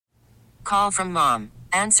Call from mom.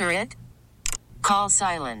 Answer it. Call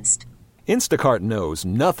silenced. Instacart knows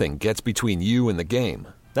nothing gets between you and the game.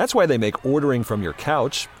 That's why they make ordering from your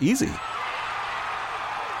couch easy.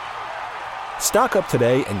 Stock up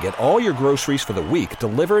today and get all your groceries for the week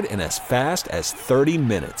delivered in as fast as 30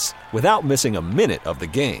 minutes without missing a minute of the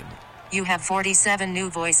game. You have 47 new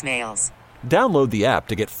voicemails. Download the app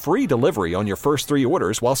to get free delivery on your first 3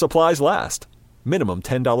 orders while supplies last. Minimum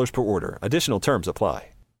 $10 per order. Additional terms apply.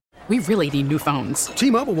 We really need new phones.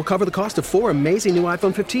 T-Mobile will cover the cost of 4 amazing new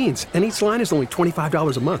iPhone 15s, and each line is only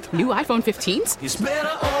 $25 a month. New iPhone 15s? It's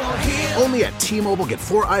better over here. Only at T-Mobile, get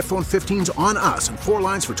 4 iPhone 15s on us and 4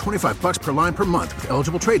 lines for $25 per line per month with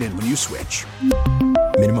eligible trade-in when you switch.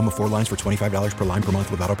 Minimum of 4 lines for $25 per line per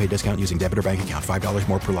month with autopay discount using debit or bank account. $5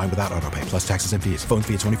 more per line without autopay, plus taxes and fees. Phone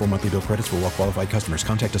fee at 24 monthly bill credits for well-qualified customers.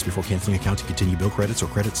 Contact us before canceling account to continue bill credits or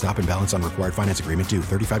credit stop and balance on required finance agreement due.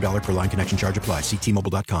 $35 per line connection charge applies. See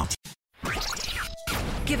T-Mobile.com.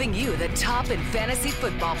 Giving you the top in fantasy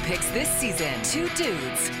football picks this season. 2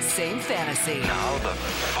 dudes, same fantasy. Now the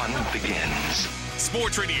fun begins.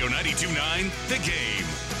 Sports Radio 92.9, The Game.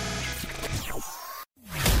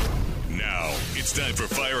 Now, it's time for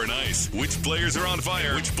Fire and Ice. Which players are on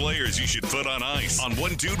fire? Which players you should put on ice? On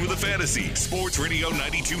One Dude with a Fantasy. Sports Radio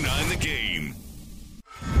 92.9, The Game.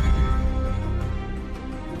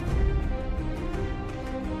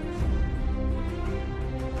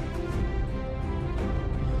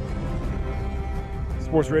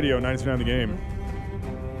 Sports Radio 92.9 The Game.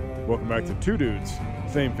 Welcome back to Two Dudes,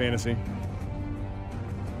 Same Fantasy.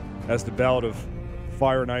 As the ballad of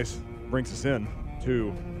Fire and Ice brings us in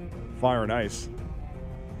to Fire and Ice.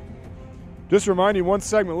 Just to remind you, 1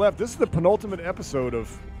 segment left. This is the penultimate episode of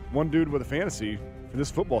One Dude with a Fantasy for this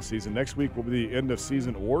football season. Next week will be the end of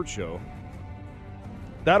season award show.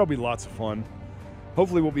 That'll be lots of fun.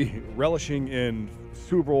 Hopefully we'll be relishing in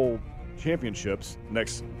Super Bowl championships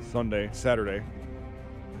next Saturday.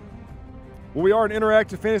 Well, we are an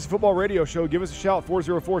interactive fantasy football radio show. Give us a shout,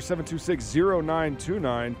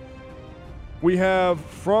 404-726-0929. We have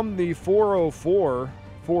from the 404,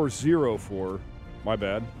 my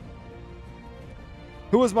bad.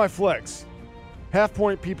 Who is my flex?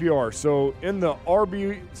 Half-point PPR. So in the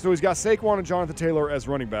RB, so he's got Saquon and Jonathan Taylor as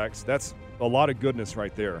running backs. That's a lot of goodness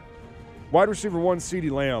right there. Wide receiver 1,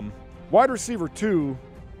 CeeDee Lamb. Wide receiver 2,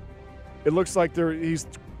 it looks like he's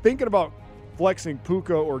thinking about flexing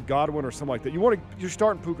Puka or Godwin or something like that. You're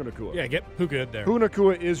starting Puka Nacua. Yeah, get Puka in there. Puka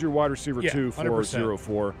Nacua is your wide receiver 2 for 100%.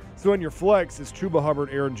 04. So in your flex, it's Chuba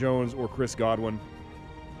Hubbard, Aaron Jones, or Chris Godwin.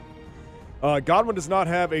 Godwin does not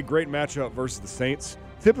have a great matchup versus the Saints.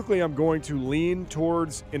 Typically, I'm going to lean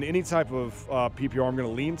towards, in any type of PPR, I'm going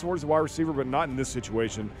to lean towards the wide receiver, but not in this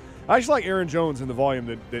situation. I actually like Aaron Jones in the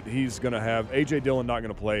volume that he's going to have. A.J. Dillon not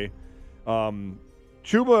going to play.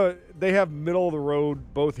 Chuba, they have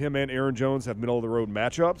middle-of-the-road. Both him and Aaron Jones have middle-of-the-road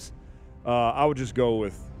matchups. I would go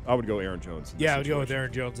Aaron Jones. Yeah, I would go with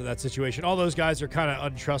Aaron Jones in that situation. All those guys are kind of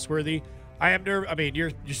untrustworthy. I mean, you're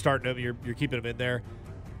starting them. You're keeping them in there.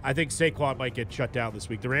 I think Saquon might get shut down this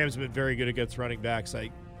week. The Rams have been very good against running backs. I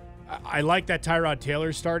like that Tyrod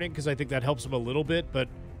Taylor starting because I think that helps him a little bit, but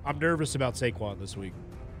I'm nervous about Saquon this week.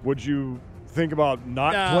 Would you think about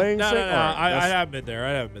not playing Saquon? No. I haven't been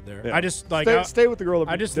there. Yeah. I just stay with the girl that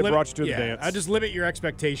brought you to the dance. I just limit your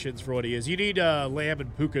expectations for what he is. You need Lamb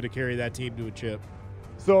and Puka to carry that team to a chip.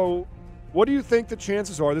 So, what do you think the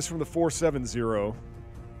chances are? This is from the 470.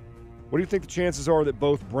 What do you think the chances are that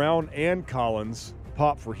both Brown and Collins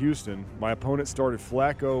pop for Houston? My opponent started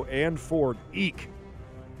Flacco and Ford. Eek.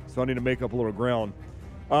 So I need to make up a little ground.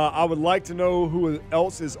 I would like to know who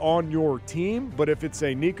else is on your team, but if it's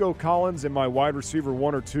a Nico Collins in my wide receiver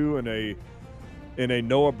 1 or 2 and a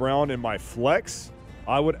Noah Brown in my flex,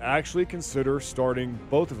 I would actually consider starting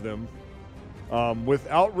both of them.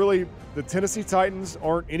 Without really, the Tennessee Titans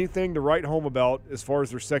aren't anything to write home about as far as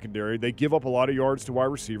their secondary. They give up a lot of yards to wide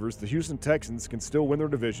receivers. The Houston Texans can still win their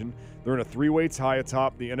division. They're in a 3-way tie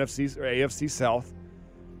atop the AFC South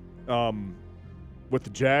with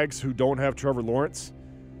the Jags, who don't have Trevor Lawrence,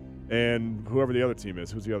 and whoever the other team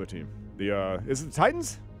is. Who's the other team? Is it the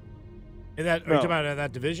Titans? Are you talking about in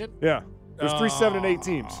that division? Yeah. There's 3, 7, and 8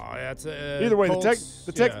 teams. That's either way, Colts.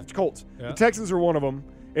 Colts. Yeah. The Texans are one of them,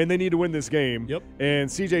 and they need to win this game. Yep. And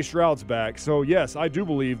C.J. Stroud's back. So, yes, I do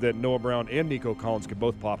believe that Noah Brown and Nico Collins could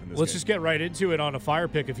both pop in this game. Let's just get right into it on a fire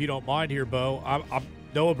pick, if you don't mind here, Beau. I'm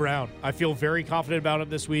Noah Brown. I feel very confident about him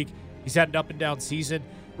this week. He's had an up-and-down season.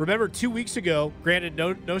 Remember, 2 weeks ago, granted,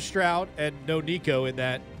 no Stroud and no Nico in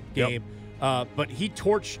that game, but he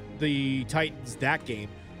torched the Titans that game,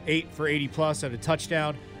 8 for 80+ and a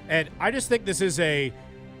touchdown. And I just think this is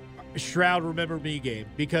Stroud remember me game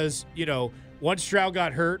because, once Stroud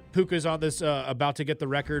got hurt, Puka's on this about to get the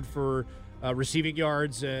record for receiving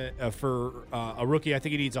yards for a rookie. I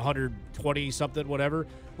think he needs 120-something, whatever.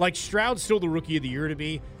 Like, Stroud's still the rookie of the year to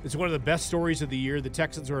me. It's one of the best stories of the year. The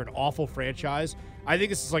Texans are an awful franchise. I think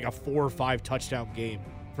this is like a 4 or 5 touchdown game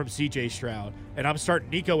from C.J. Stroud. And I'm starting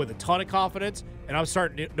Nico with a ton of confidence, and I'm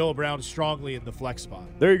starting Noah Brown strongly in the flex spot.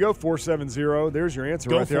 There you go, 4-7-0. There's your answer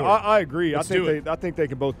right there. I agree. I think they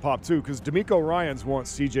can both pop, too, because D'Amico Ryans wants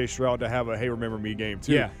C.J. Stroud to have a hey, remember me game,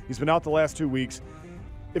 too. Yeah. He's been out the last 2 weeks.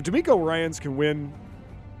 If D'Amico Ryans can win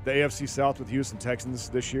the AFC South with Houston Texans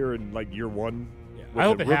this year in, like, year one, I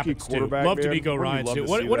hope it happens, too. Love man, D'Amico Ryans, too.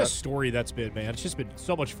 What a story that's been, man. It's just been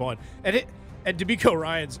so much fun. And D'Amico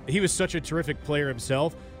Ryans, he was such a terrific player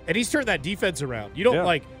himself, and he's turned that defense around. You don't,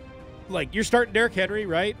 like you're starting Derrick Henry,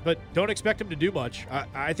 right? But don't expect him to do much.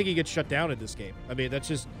 I think he gets shut down in this game. I mean,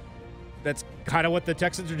 that's kind of what the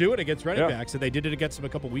Texans are doing against running backs, and they did it against them a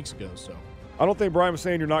couple weeks ago. So I don't think Brian was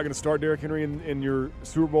saying you're not going to start Derrick Henry in your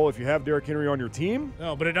Super Bowl if you have Derrick Henry on your team.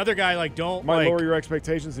 No, but another guy might lower your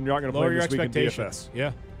expectations, and you're not going to play this week in DFS.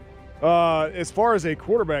 Yeah. As far as a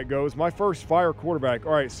quarterback goes, my first fire quarterback.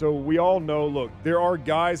 All right, so we all know, look, there are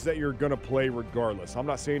guys that you're going to play regardless. I'm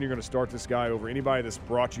not saying you're going to start this guy over anybody that's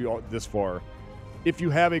brought you this far if you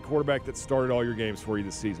have a quarterback that started all your games for you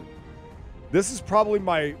this season. This is probably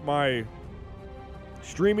my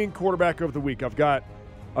streaming quarterback of the week. I've got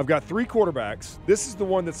 3 quarterbacks. This is the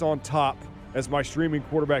one that's on top as my streaming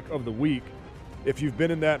quarterback of the week. If you've been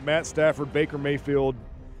in that Matt Stafford, Baker Mayfield,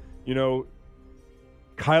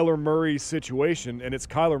 Kyler Murray situation, and it's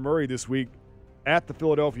Kyler Murray this week at the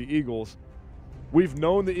Philadelphia Eagles. We've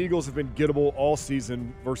known the Eagles have been gettable all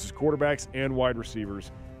season versus quarterbacks and wide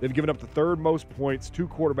receivers. They've given up the 3rd most points to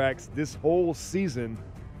quarterbacks this whole season.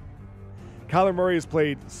 Kyler Murray has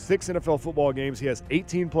played 6 NFL football games. He has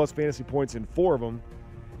 18-plus fantasy points in 4 of them.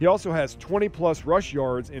 He also has 20-plus rush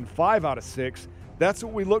yards in 5 out of 6. That's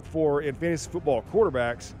what we look for in fantasy football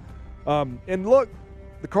quarterbacks. And look,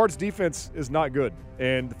 the Cards' defense is not good,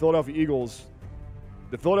 and the Philadelphia Eagles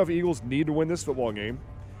need to win this football game.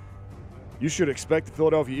 You should expect the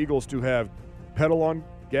Philadelphia Eagles to have pedal on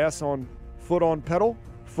gas on foot on pedal,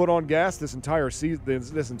 foot on gas this entire season,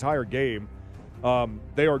 this entire game.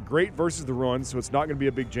 They are great versus the run, so it's not going to be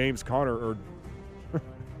a big James Conner or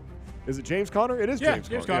is it James Conner? It is James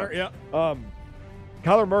Conner. Yeah.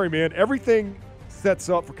 Kyler Murray, man, everything sets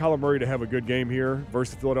up for Kyler Murray to have a good game here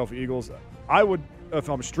versus the Philadelphia Eagles. I would. If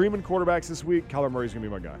I'm streaming quarterbacks this week, Kyler Murray's going to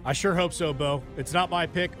be my guy. I sure hope so, Beau. It's not my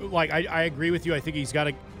pick. Like, I agree with you. I think he's got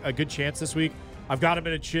a good chance this week. I've got him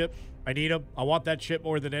in a chip. I need him. I want that chip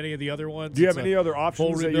more than any of the other ones. Do you have any other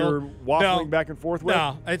options that you're waffling back and forth with?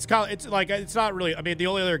 No, it's not really. I mean, the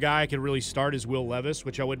only other guy I can really start is Will Levis,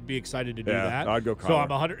 which I wouldn't be excited to do that. I'd go Kyler. So I'm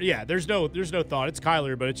 100. Yeah, there's no thought. It's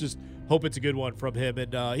Kyler, but it's just hope it's a good one from him.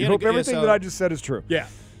 And hope everything that I just said is true. Yeah.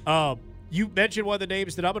 You mentioned one of the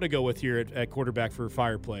names that I'm going to go with here at quarterback for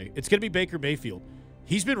Fire Play. It's going to be Baker Mayfield.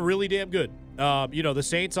 He's been really damn good. The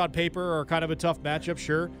Saints on paper are kind of a tough matchup,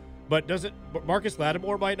 sure. But Marcus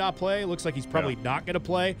Lattimore might not play. It looks like he's probably not going to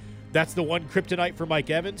play. That's the one kryptonite for Mike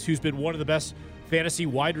Evans, who's been one of the best fantasy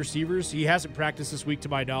wide receivers. He hasn't practiced this week, to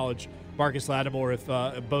my knowledge, Marcus Lattimore, if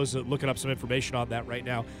Beau's looking up some information on that right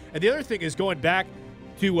now. And the other thing is going back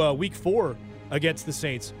to week 4 against the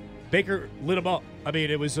Saints, Baker lit him up. I mean,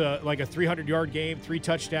 it was like a 300-yard game, 3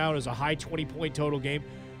 touchdowns. It was a high 20-point total game.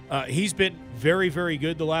 He's been very, very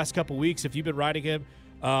good the last couple weeks. If you've been riding him,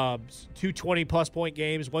 2 20-plus point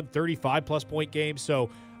games, 1 35-plus point game. So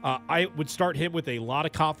I would start him with a lot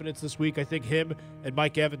of confidence this week. I think him and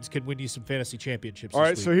Mike Evans can win you some fantasy championships. All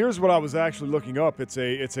right, so here's what I was actually looking up. It's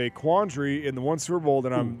a quandary in the one Super Bowl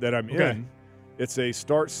that I'm in. It's a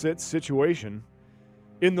start-sit situation.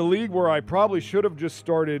 In the league where I probably should have just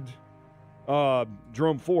started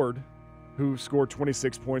Jerome Ford, who scored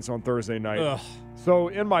 26 points on Thursday night. Ugh. So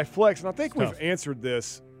in my flex, and I think we've answered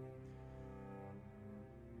this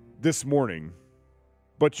morning,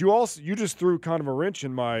 but you just threw kind of a wrench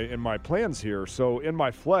in my plans here. So in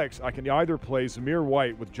my flex, I can either play Zamir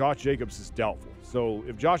White with Josh Jacobs is doubtful. So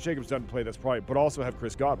if Josh Jacobs doesn't play, that's probably, but also have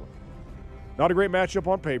Chris Godwin. Not a great matchup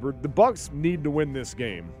on paper. The Bucs need to win this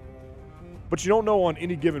game. But you don't know on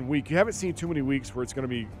any given week. You haven't seen too many weeks where it's going to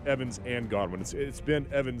be Evans and Godwin. It's been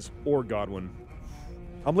Evans or Godwin.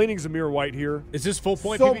 I'm leaning Zamir White here. Is this full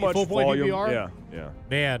point so PPR? Much full point volume. PPR? Yeah.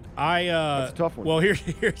 Man, that's a tough one. Well,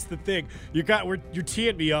 here's the thing. You're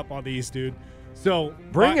teeing me up on these, dude. So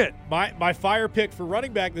bring it. My fire pick for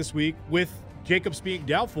running back this week, with Jacobs being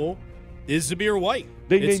doubtful, is Zamir White.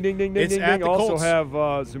 Ding, ding, ding, ding, ding, It's ding, at ding. the Also Colts. have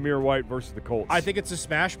Zamir White versus the Colts. I think it's a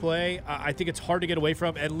smash play. I think it's hard to get away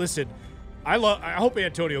from. And listen, I hope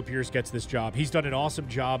Antonio Pierce gets this job. He's done an awesome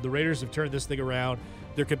job. The Raiders have turned this thing around.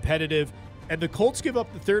 They're competitive. And the Colts give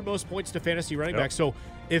up the third most points to fantasy running back. So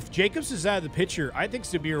if Jacobs is out of the picture, I think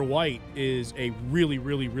Zamir White is a really,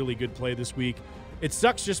 really, really good play this week. It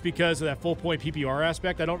sucks just because of that full-point PPR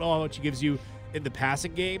aspect. I don't know how much he gives you in the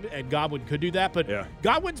passing game, and Godwin could do that. But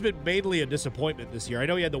Godwin's been mainly a disappointment this year. I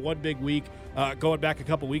know he had the one big week going back a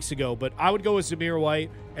couple weeks ago, but I would go with Zamir White,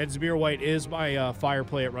 and Zamir White is my fire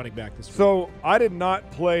play at running back this week. So I did not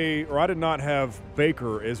have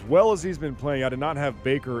Baker as well as he's been playing. I did not have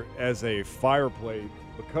Baker as a fire play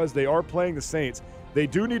because they are playing the Saints. They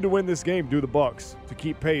do need to win this game, do the Bucs, to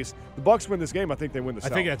keep pace. The Bucs win this game, I think they win the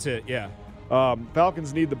South. I think that's it, yeah.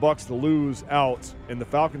 Falcons need the Bucs to lose out, and the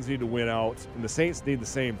Falcons need to win out, and the Saints need the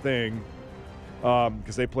same thing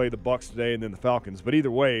because they play the Bucs today and then the Falcons. But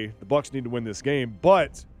either way, the Bucs need to win this game.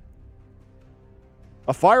 But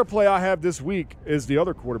a fire play I have this week is the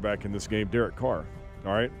other quarterback in this game, Derek Carr.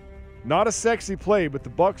 All right, not a sexy play, but the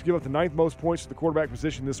Bucs give up the 9th most points to the quarterback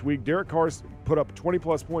position this week. Derek Carr's put up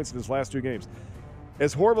 20-plus points in his last 2 games.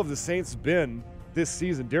 As horrible as the Saints have been this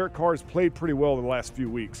season, Derek Carr has played pretty well in the last few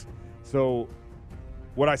weeks. So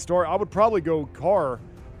I would probably go Carr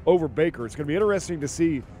over Baker. It's going to be interesting to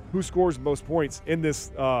see who scores the most points in this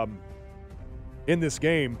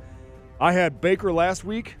game. I had Baker last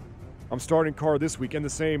week. I'm starting Carr this week in the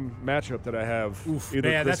same matchup that I have.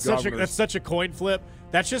 That's such a coin flip.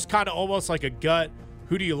 That's just kind of almost like a gut.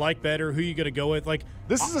 Who do you like better? Who are you going to go with? Like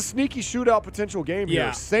this is a sneaky shootout potential game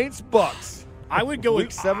here. Saints Bucs. I would go Week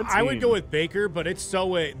with 17. I would go with Baker, but it's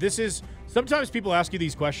this is sometimes people ask you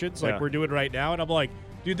these questions like we're doing right now, and I'm like,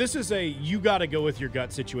 dude, this is you got to go with your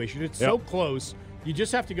gut situation. It's so close. You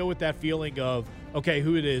just have to go with that feeling of, okay,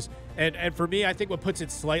 who it is. And for me, I think what puts it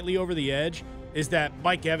slightly over the edge is that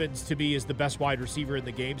Mike Evans, to me, is the best wide receiver in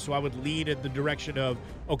the game. So I would lean in the direction of,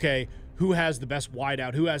 okay, who has the best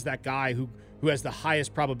wideout? Who has that guy who has the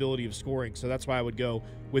highest probability of scoring? So that's why I would go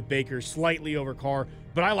with Baker slightly over Carr.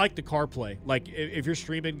 But I like the Carr play. Like, if you're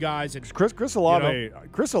streaming guys. And Chris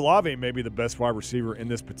Olave may be the best wide receiver in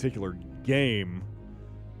this particular game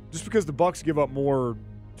just because the Bucs give up more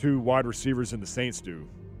to wide receivers than the Saints do,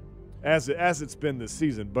 as it's been this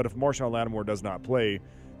season. But if Marshawn Lattimore does not play,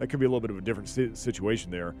 that could be a little bit of a different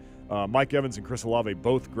situation there. Mike Evans and Chris Olave,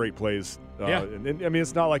 both great plays. And I mean,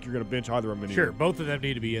 it's not like you're going to bench either of them. Sure, both of them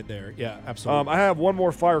need to be in there. Yeah, absolutely. I have one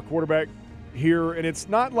more fire quarterback here, and it's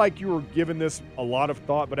not like you were giving this a lot of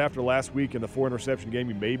thought, but after last week in the 4-interception game,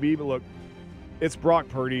 you may be. But look, it's Brock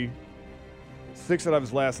Purdy. 6 out of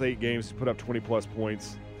his last 8 games, he put up 20-plus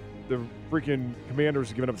points. The freaking Commanders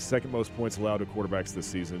have given up the 2nd most points allowed to quarterbacks this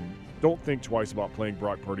season. Don't think twice about playing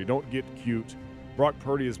Brock Purdy. Don't get cute. Brock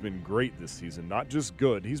Purdy has been great this season, not just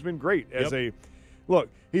good. He's been great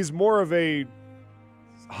he's more of a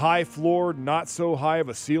high floor, not so high of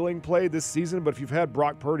a ceiling play this season. But if you've had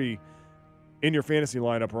Brock Purdy in your fantasy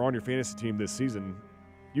lineup or on your fantasy team this season,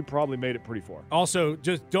 you probably made it pretty far. Also,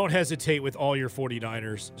 just don't hesitate with all your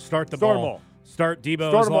 49ers. Start them all. Start Debo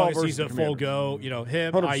Start as long as he's a full go. You know,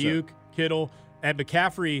 him, 100%. Ayuk, Kittle, and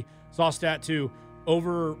McCaffrey. Saw a stat too.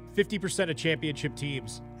 Over 50% of championship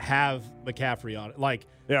teams have McCaffrey on it.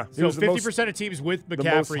 So 50% of teams with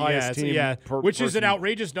McCaffrey, which is an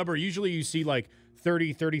outrageous number. Usually you see like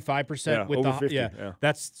 30, 35% with over 50.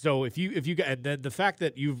 That's so if you get, and then the fact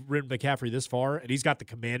that you've ridden McCaffrey this far and he's got the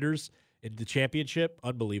Commanders in the championship,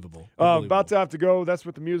 unbelievable. About to have to go. That's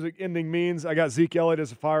what the music ending means. I got Zeke Elliott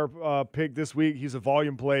as a fire pick this week. He's a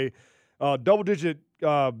volume play. Double-digit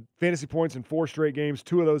fantasy points in 4 straight games.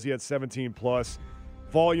 2 of those he had 17-plus.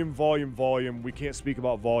 Volume. We can't speak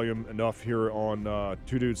about volume enough here on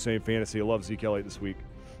Two Dudes Same Fantasy. I love Zeke Elliott this week.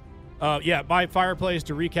 My fire play is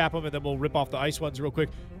to recap them, and then we'll rip off the ice ones real quick.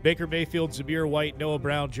 Baker Mayfield, Zamir White, Noah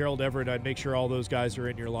Brown, Gerald Everett. I'd make sure all those guys are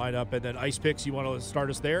in your lineup. And then ice picks, you want to start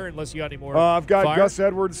us there unless you got any more I've got fire? Gus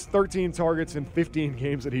Edwards, 13 targets in 15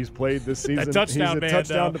 games that he's played this season. He's a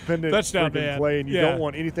touchdown-dependent play, and you don't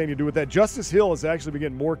want anything to do with that. Justice Hill has actually been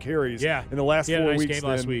getting more carries in the last 4 weeks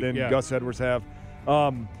than Gus Edwards have.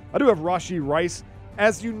 I do have Rashee Rice.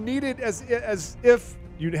 As you needed, as if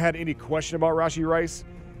you had any question about Rashee Rice,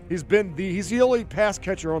 he's the only pass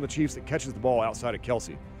catcher on the Chiefs that catches the ball outside of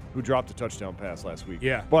Kelsey, who dropped a touchdown pass last week.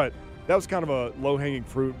 Yeah. But that was kind of a low-hanging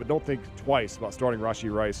fruit, but don't think twice about starting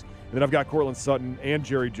Rashee Rice. And then I've got Cortland Sutton and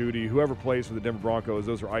Jerry Jeudy. Whoever plays for the Denver Broncos,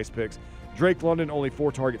 those are ice picks. Drake London, only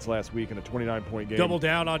 4 targets last week in a 29-point game. Double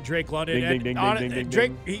down on Drake London. Ding.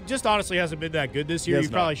 Drake, he just honestly hasn't been that good this year. You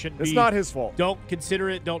probably shouldn't be. It's not his fault. Don't consider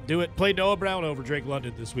it. Don't do it. Play Noah Brown over Drake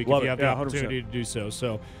London this week if you have the opportunity to do so.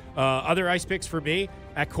 So other ice picks for me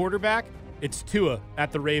at quarterback, it's Tua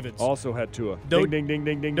at the Ravens. Also had Tua. No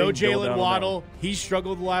Jalen Waddle. He's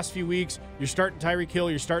struggled the last few weeks. You're starting Tyreek Hill.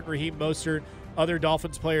 You're starting Raheem Mostert. Other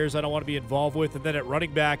Dolphins players I don't want to be involved with. And then at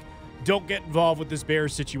running back, don't get involved with this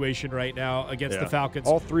Bears situation right now against the Falcons.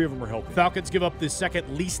 All 3 of them are healthy. Falcons give up the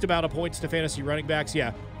second least amount of points to fantasy running backs.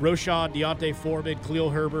 Yeah, Roschon, Deontay Foreman, Khalil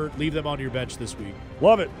Herbert, leave them on your bench this week.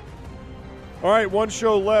 Love it. All right, 1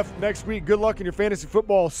 show left next week. Good luck in your fantasy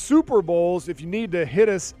football Super Bowls. If you need to hit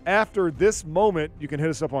us after this moment, you can hit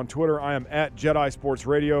us up on Twitter. I am at Jedi Sports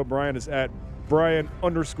Radio. Brian is at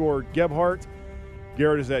Brian_Gebhardt.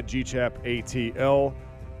 Garrett is at GChapATL.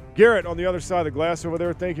 Garrett, on the other side of the glass over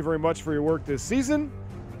there, thank you very much for your work this season.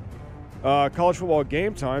 College Football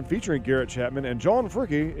Game Time featuring Garrett Chapman and John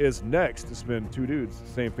Fricke is next to spin 2 dudes,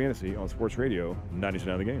 same fantasy on Sports Radio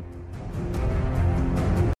 92.9 The Game.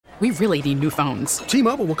 We really need new phones.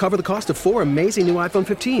 T-Mobile will cover the cost of 4 amazing new iPhone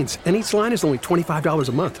 15s, and each line is only $25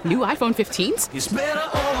 a month. New iPhone 15s? It's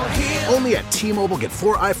better over here. Only at T-Mobile, get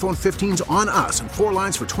 4 iPhone 15s on us and 4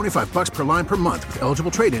 lines for $25 per line per month with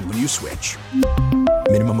eligible trade-in when you switch.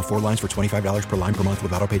 Minimum of 4 lines for $25 per line per month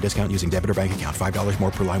with autopay discount using debit or bank account. $5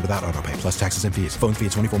 more per line without autopay, plus taxes and fees. Phone fee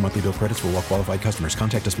at 24 monthly bill credits for well-qualified customers.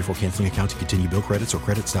 Contact us before canceling account to continue bill credits or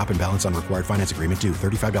credit stop and balance on required finance agreement due.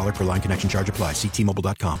 $35 per line connection charge applies. See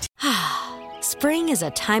T-Mobile.com. Spring is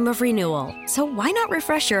a time of renewal, so why not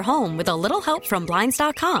refresh your home with a little help from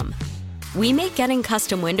Blinds.com? We make getting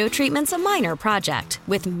custom window treatments a minor project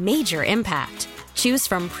with major impact. Choose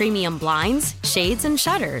from premium blinds, shades, and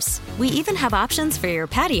shutters. We even have options for your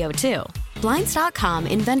patio, too. Blinds.com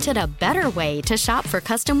invented a better way to shop for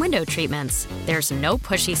custom window treatments. There's no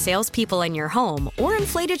pushy salespeople in your home or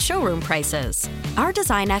inflated showroom prices. Our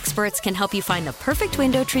design experts can help you find the perfect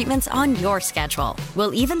window treatments on your schedule.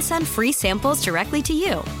 We'll even send free samples directly to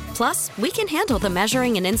you. Plus, we can handle the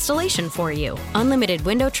measuring and installation for you. Unlimited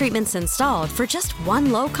window treatments installed for just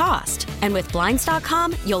one low cost. And with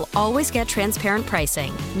Blinds.com, you'll always get transparent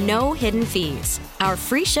pricing. No hidden fees. Our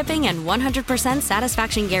free shipping and 100%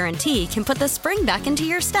 satisfaction guarantee can put the spring back into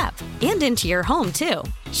your step and into your home, too.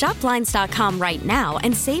 Shop Blinds.com right now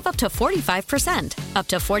and save up to 45%. Up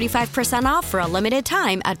to 45% off for a limited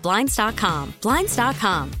time at Blinds.com.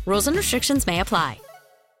 Blinds.com. Rules and restrictions may apply.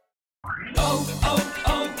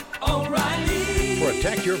 O'Reilly.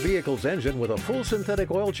 Protect your vehicle's engine with a full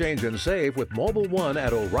synthetic oil change and save with Mobile One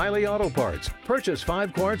at O'Reilly Auto Parts. Purchase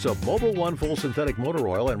 5 quarts of Mobile One full synthetic motor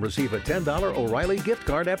oil and receive a $10 O'Reilly gift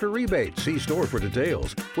card after rebate. See store for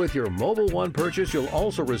details. With your Mobile One purchase, you'll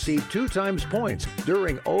also receive 2 times points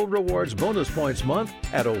during O Rewards Bonus Points Month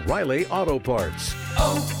at O'Reilly Auto Parts.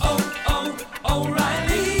 O'Reilly.